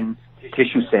 skin,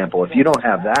 tissue sample, if you don't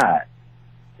have that,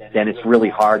 then it's really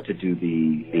hard to do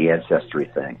the ancestry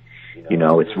thing.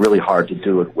 It's really hard to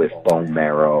do it with bone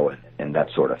marrow and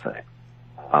that sort of thing.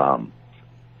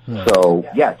 So,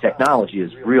 technology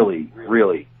is really,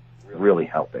 really, really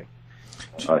helping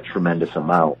a tremendous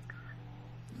amount.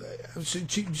 So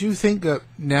do you think that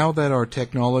now that our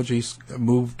technology's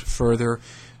moved further,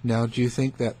 do you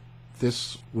think that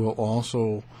this will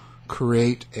also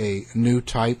create a new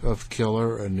type of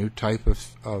killer, a new type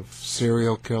of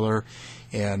serial killer,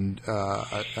 and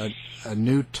a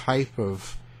new type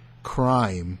of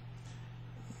crime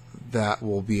that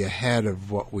will be ahead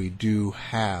of what we do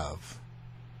have?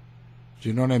 Do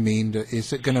you know what I mean?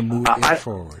 Is it going to move it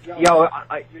forward?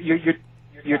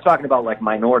 You're talking about like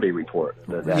Minority Report,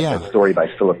 that story by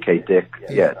Philip K. Dick,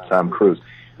 Tom Cruise.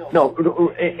 No,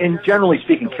 and generally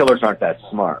speaking, killers aren't that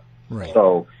smart. Right.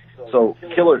 So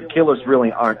killers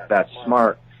really aren't that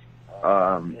smart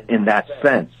in that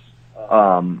sense.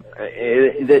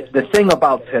 The thing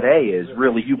about today is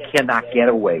really you cannot get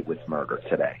away with murder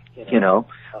today.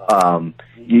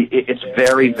 It's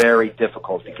very, very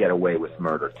difficult to get away with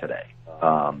murder today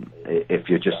if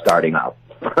you're just starting out,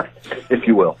 if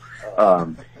you will.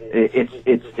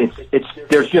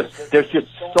 There's just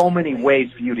so many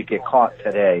ways for you to get caught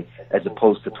today as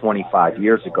opposed to 25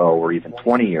 years ago or even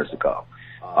 20 years ago,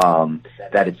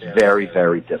 that it's very,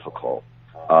 very difficult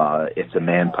if the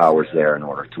manpower's there in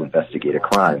order to investigate a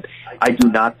crime. I do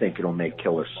not think it'll make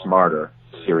killers smarter,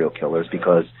 serial killers,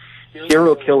 because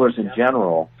serial killers in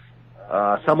general,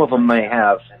 some of them may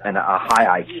have a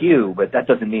high IQ, but that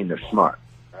doesn't mean they're smart,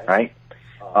 right?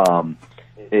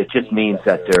 It just means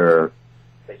that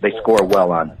they score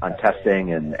well on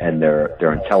testing and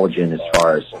they're intelligent as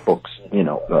far as books,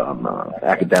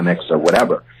 academics or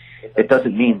whatever. It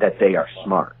doesn't mean that they are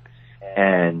smart.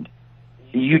 And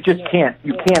you can't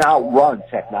outrun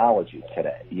technology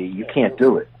today. You can't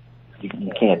do it.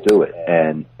 You can't do it.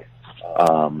 And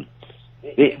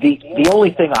the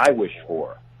only thing I wish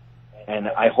for, and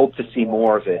I hope to see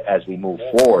more of it as we move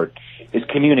forward, is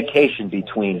communication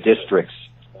between districts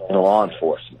and law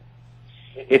enforcement.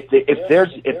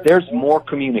 If there's more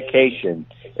communication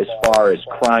as far as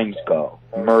crimes go,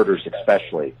 murders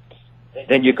especially,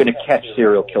 then you're going to catch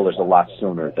serial killers a lot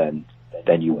sooner than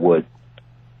you would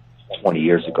 20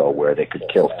 years ago, where they could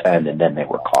kill 10 and then they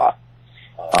were caught.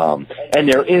 And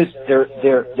there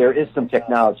is some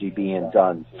technology being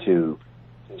done to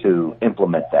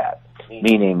implement that.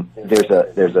 Meaning there's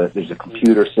a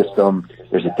computer system,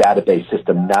 there's a database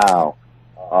system now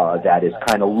that is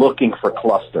kind of looking for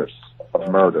clusters of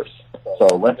murders. So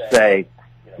let's say,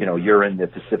 you're in the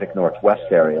Pacific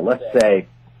Northwest area. Let's say,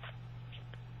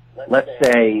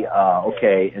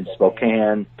 okay, in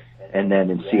Spokane, and then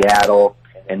in Seattle,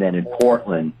 and then in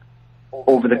Portland,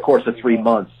 over the course of 3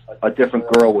 months, a different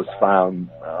girl was found,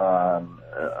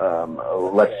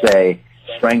 let's say,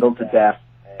 strangled to death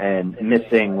and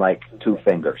missing like 2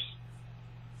 fingers.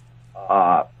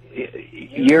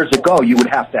 Years ago, you would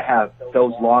have to have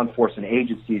those law enforcement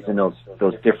agencies in those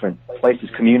different places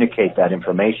communicate that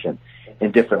information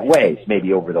in different ways,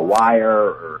 maybe over the wire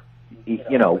or,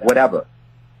 whatever.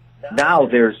 Now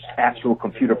there's actual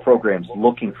computer programs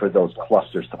looking for those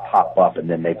clusters to pop up, and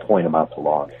then they point them out to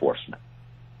law enforcement.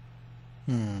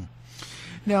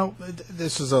 Now,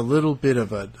 this is a little bit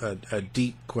of a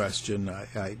deep question.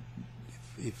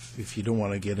 If you don't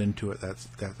want to get into it,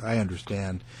 that I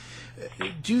understand.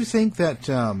 Do you think that?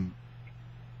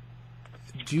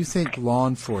 Do you think law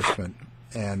enforcement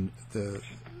and the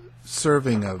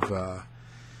serving of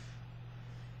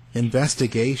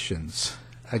investigations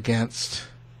against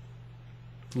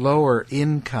lower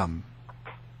income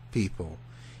people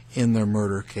in their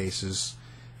murder cases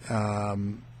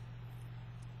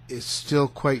is still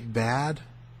quite bad?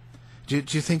 Do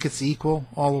you think it's equal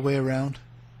all the way around?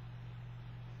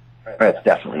 It's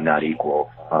definitely not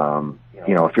equal.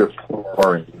 If you're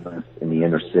poor in the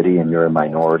inner city and you're a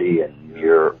minority and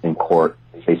you're in court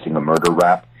facing a murder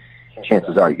rap,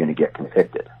 chances are you're going to get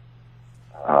convicted.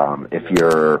 If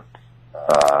you're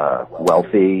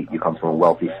wealthy, you come from a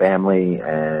wealthy family,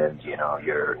 and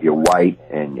you're white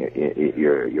and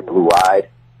you're blue-eyed,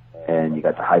 and you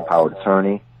got the high-powered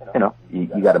attorney,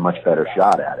 you got a much better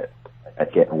shot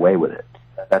at getting away with it.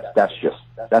 That's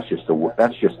just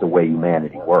the way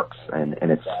humanity works, and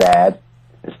it's sad,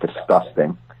 it's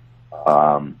disgusting.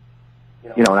 And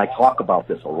I talk about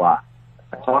this a lot.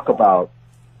 I talk about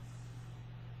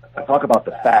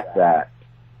the fact that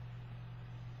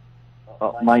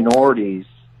minorities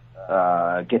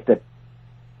get the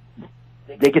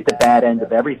bad end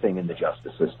of everything in the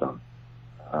justice system,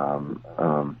 and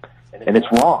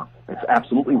it's wrong. It's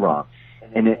absolutely wrong.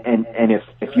 And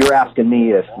if you're asking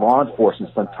me if law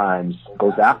enforcement sometimes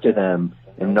goes after them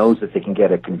and knows that they can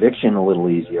get a conviction a little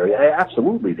easier, yeah,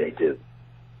 absolutely they do.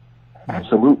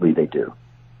 Absolutely they do.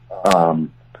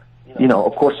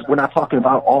 Of course, we're not talking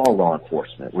about all law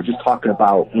enforcement. We're just talking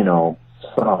about,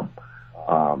 some.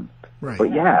 Right.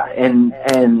 But yeah, and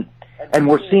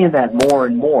we're seeing that more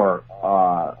and more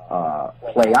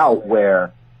play out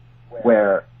where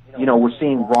we're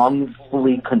seeing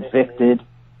wrongfully convicted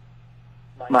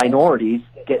minorities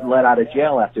get let out of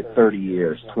jail after 30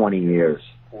 years, 20 years,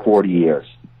 40 years.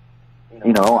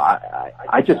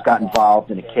 I just got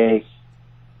involved in a case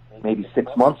maybe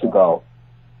 6 months ago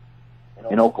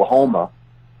in Oklahoma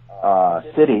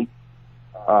City.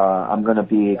 I'm going to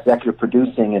be executive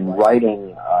producing and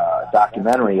writing a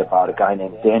documentary about a guy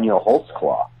named Daniel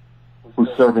Holtzclaw, who's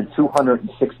serving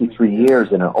 263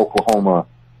 years in an Oklahoma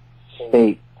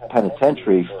state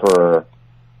penitentiary for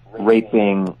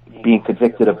raping being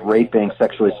convicted of raping,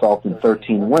 sexually assaulting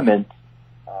 13 women,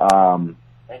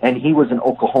 and he was an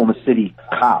Oklahoma City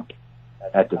cop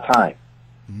at the time.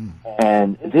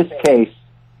 And this case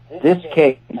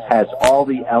has all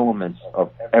the elements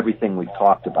of everything we've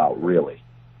talked about, really,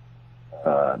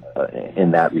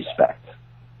 in that respect.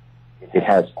 It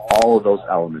has all of those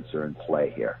elements are in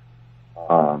play here.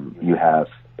 You have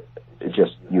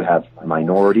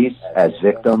minorities as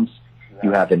victims.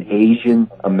 You have an Asian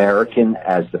American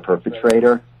as the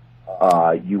perpetrator.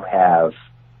 You have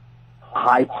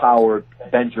high-powered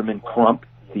Benjamin Crump,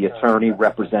 the attorney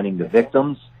representing the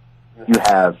victims. You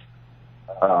have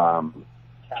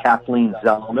Kathleen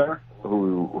Zellner,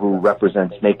 who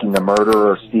represents Making a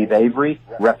Murderer, Steve Avery,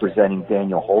 representing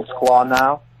Daniel Holtzclaw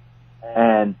now.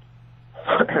 And,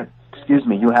 excuse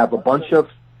me, you have a bunch of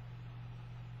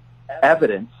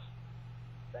evidence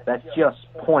that just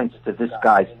points to this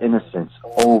guy's innocence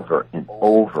over and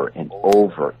over and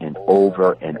over and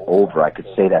over and over. I could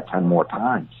say that 10 more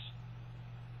times.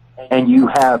 And you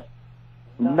have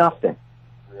nothing,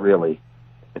 really,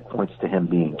 that points to him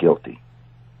being guilty.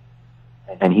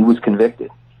 And he was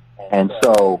convicted. And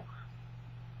so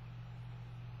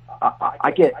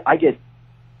I get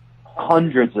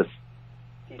hundreds of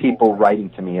people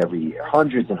writing to me every year,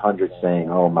 hundreds and hundreds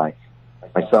saying, oh, my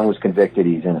son was convicted,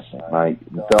 he's innocent. My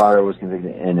daughter was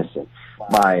convicted, innocent.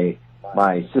 My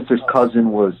sister's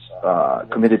cousin was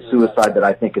committed suicide, but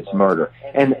I think it's murder.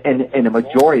 And a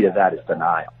majority of that is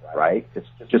denial, right? It's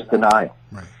just denial.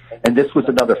 Right. And this was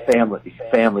another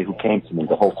family who came to me,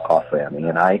 the Holtzclaw family.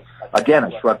 And I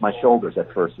shrugged my shoulders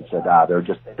at first and said,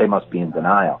 they must be in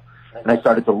denial. And I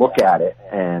started to look at it,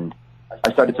 and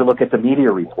I started to look at the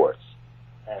media reports.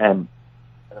 And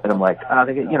I'm like, I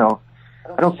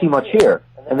don't see much here.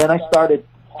 And then I started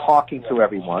talking to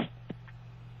everyone,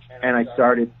 and I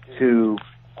started to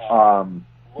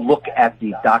look at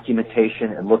the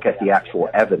documentation and look at the actual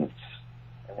evidence.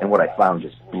 And what I found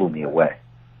just blew me away.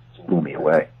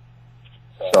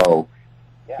 So,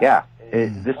 yeah,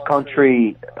 this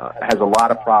country has a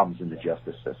lot of problems in the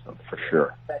justice system, for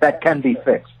sure. That can be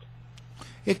fixed.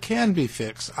 It can be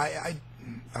fixed.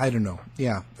 I don't know.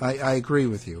 Yeah, I agree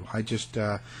with you. I just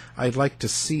I'd like to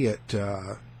see it.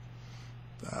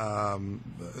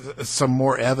 Some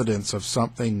more evidence of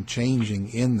something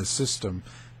changing in the system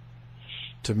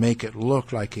to make it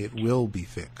look like it will be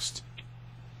fixed.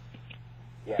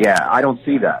 Yeah, I don't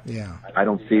see that. Yeah, I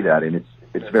don't see that, and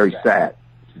it's very sad.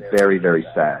 It's very, very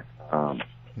sad.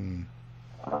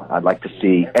 I'd like to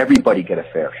see everybody get a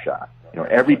fair shot.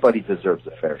 Everybody deserves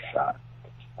a fair shot.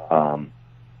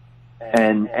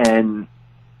 And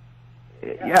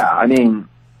yeah, I mean,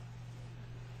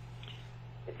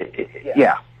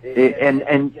 yeah.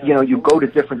 And you go to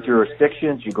different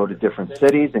jurisdictions, you go to different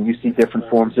cities, and you see different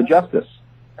forms of justice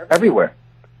everywhere.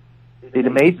 It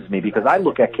amazes me because I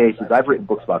look at cases. I've written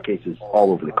books about cases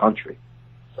all over the country,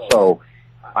 so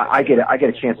I get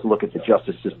a chance to look at the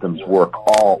justice system's work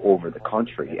all over the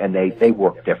country, and they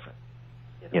work different.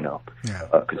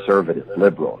 Conservative,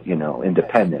 liberal,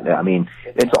 independent. I mean,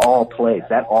 that all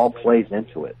plays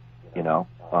into it.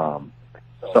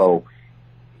 So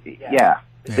yeah.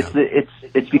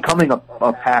 It's becoming a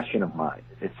passion of mine.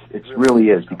 It really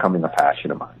is becoming a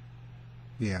passion of mine.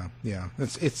 Yeah.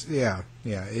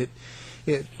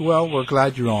 Well, we're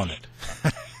glad you're on it.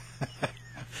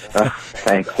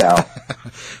 Thanks, Al.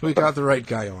 We got the right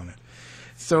guy on it.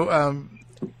 So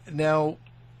now,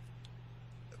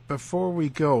 before we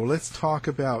go, let's talk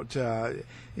about.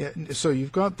 So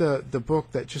you've got the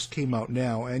book that just came out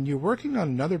now, and you're working on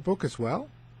another book as well.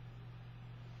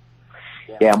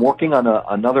 Yeah, I'm working on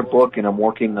another book, and I'm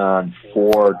working on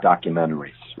 4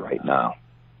 documentaries right now.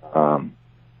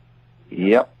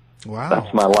 Yep. Wow.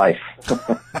 That's my life.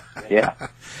 Yeah.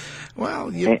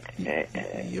 Well, you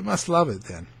must love it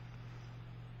then.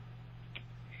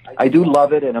 I do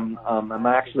love it, and I'm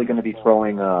actually going to be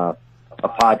throwing a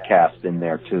podcast in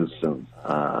there too soon.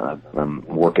 I'm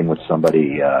working with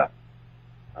somebody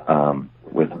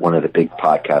with one of the big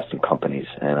podcasting companies,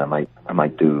 and I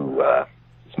might do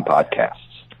some podcasts,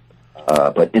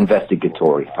 but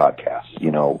investigatory podcasts.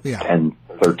 10,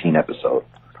 13 episodes.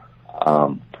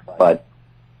 But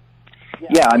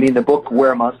yeah, I mean, the book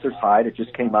Where Monsters Hide, it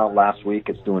just came out last week.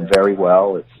 It's doing very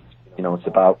well. It's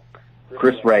about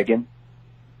Chris Reagan,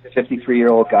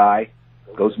 53-year-old guy,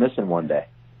 goes missing one day.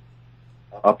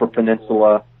 Upper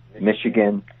Peninsula,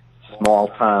 Michigan, small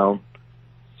town,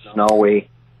 snowy.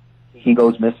 He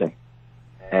goes missing.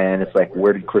 And it's like,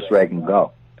 where did Chris Reagan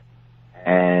go?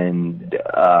 And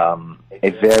a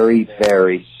very,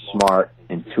 very smart,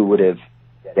 intuitive,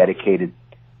 dedicated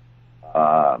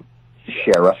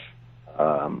sheriff,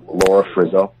 Laura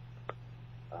Frizzo,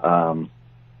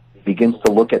 begins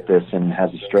to look at this and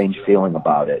has a strange feeling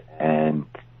about it. And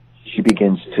she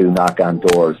begins to knock on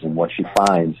doors, and what she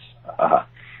finds, I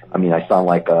mean, I sound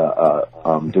like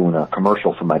I'm doing a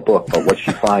commercial for my book, but what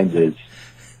she finds is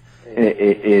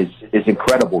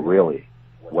incredible, really,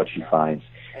 what she finds.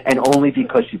 And only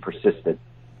because she persisted.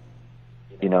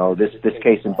 You know, this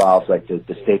case involves, like,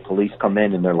 the state police come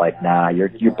in and they're like, nah,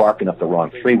 you're barking up the wrong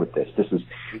tree with this.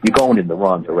 You're going in the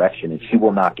wrong direction, and she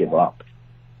will not give up.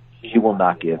 She will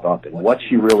not give up. And what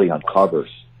she really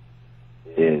uncovers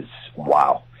is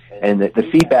wow. And the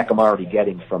feedback I'm already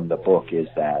getting from the book is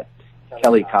that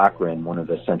Kelly Cochran, one of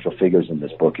the central figures in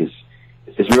this book, is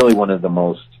really one of the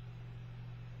most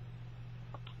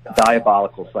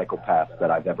diabolical psychopaths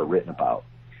that I've ever written about.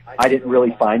 I didn't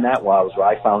really find that while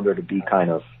I found her to be kind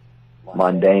of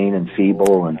mundane and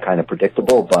feeble and kind of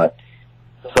predictable, but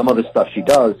some of the stuff she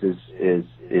does is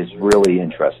really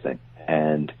interesting.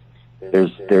 And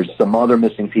there's some other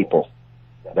missing people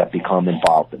that become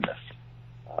involved in this.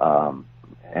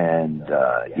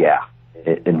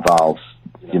 It involves,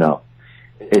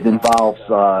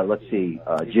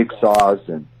 jigsaws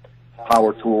and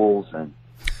power tools and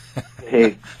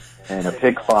pigs and a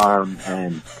pig farm,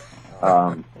 and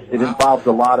it involves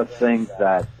a lot of things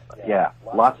that,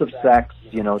 lots of sex.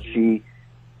 You know, she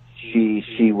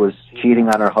was cheating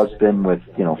on her husband with,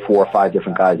 4 or 5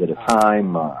 different guys at a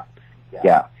time.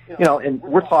 And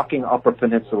we're talking Upper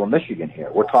Peninsula, Michigan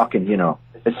here. We're talking,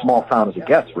 as small town as it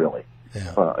gets, really.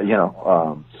 Yeah. So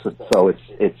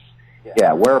it's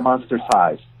where monsters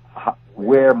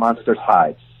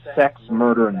hide. Sex,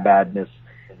 murder, and madness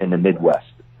in the Midwest.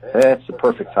 That's the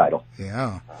perfect title.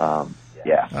 Yeah.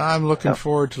 I'm looking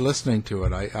forward to listening to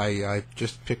it. I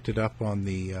just picked it up on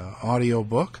the audio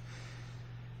book.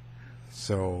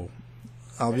 So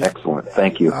I'll be excellent.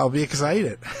 Thank you. I'll be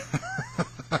excited.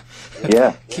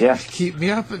 Keep me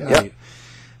up at night.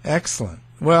 Excellent.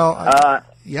 Well,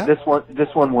 This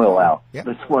one will, Al. Yep.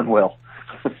 This one will.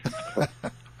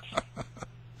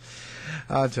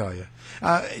 I'll tell you.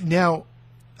 Now,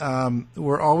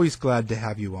 we're always glad to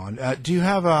have you on. Do you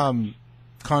have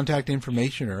contact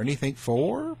information or anything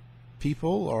for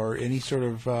people, or any sort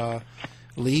of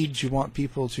leads you want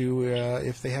people to,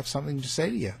 if they have something to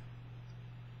say to you?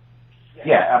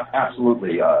 Yeah,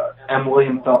 absolutely.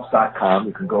 MWilliamPhelps.com.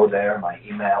 You can go there. My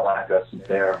email address is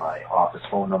there. My office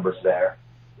phone number's there.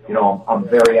 I'm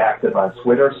very active on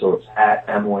Twitter, so it's at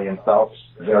MWilliamPhelps.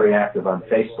 Very active on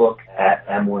Facebook, at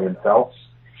MWilliamPhelps.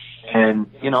 And,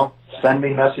 send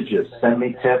me messages, send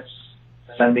me tips,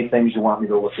 send me things you want me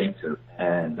to look into.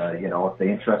 And, if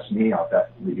they interest me, I'll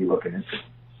definitely be looking into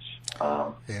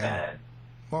them.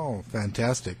 Oh,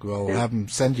 fantastic. We'll have them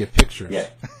send you pictures. Yeah.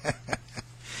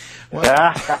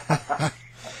 I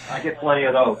get plenty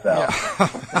of those, Al.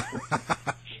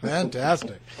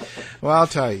 Fantastic. Well, I'll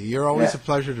tell you, you're always a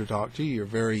pleasure to talk to. You're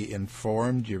very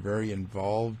informed. You're very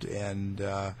involved, and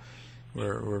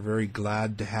we're very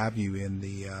glad to have you in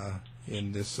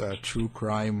this true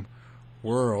crime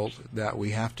world that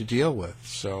we have to deal with.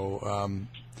 So,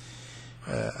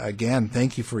 again,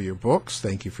 thank you for your books.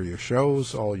 Thank you for your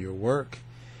shows, all your work,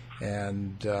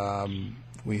 and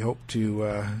we hope to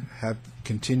have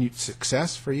continued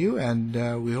success for you, and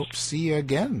we hope to see you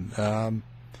again.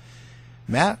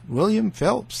 Matt William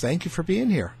Phelps, thank you for being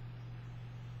here.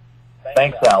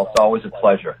 Thanks, Al. It's always a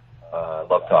pleasure.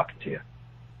 Love talking to you.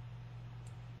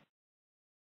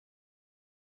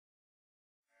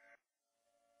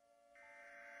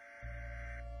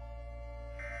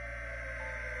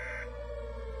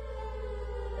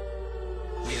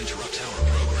 We interrupt our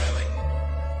programming.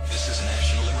 This is a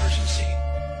national emergency.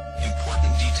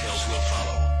 Important details will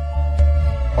follow.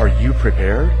 Are you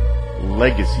prepared?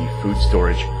 Legacy Food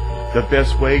Storage. The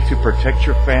best way to protect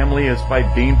your family is by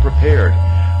being prepared.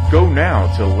 Go now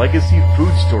to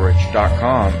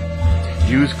legacyfoodstorage.com.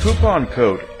 Use coupon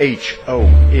code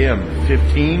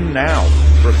HOM15 now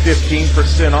for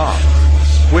 15% off.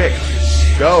 Quick,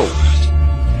 go!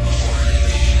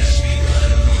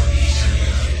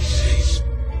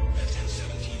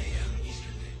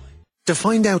 To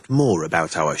find out more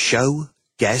about our show,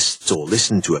 guests, or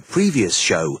listen to a previous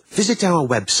show, visit our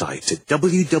website at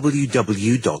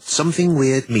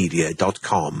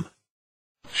www.somethingweirdmedia.com.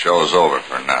 Show's over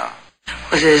for now.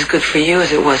 Was it as good for you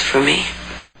as it was for me?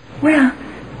 Well,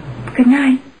 good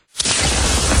night.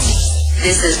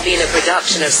 This has been a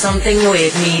production of Something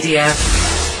Weird Media.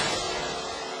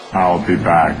 I'll be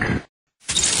back.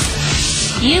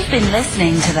 You've been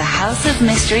listening to the House of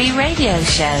Mystery radio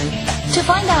show. To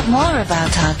find out more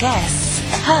about our guests,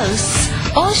 hosts,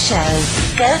 or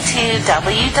shows, go to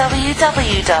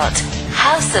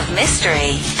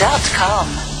www.houseofmystery.com.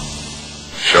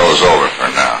 Show is over for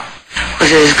now.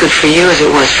 Was it as good for you as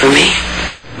it was for me?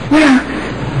 Well,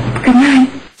 good night.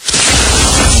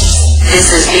 This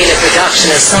has been a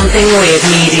production of Something Weird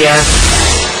Media.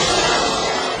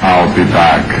 I'll be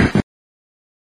back.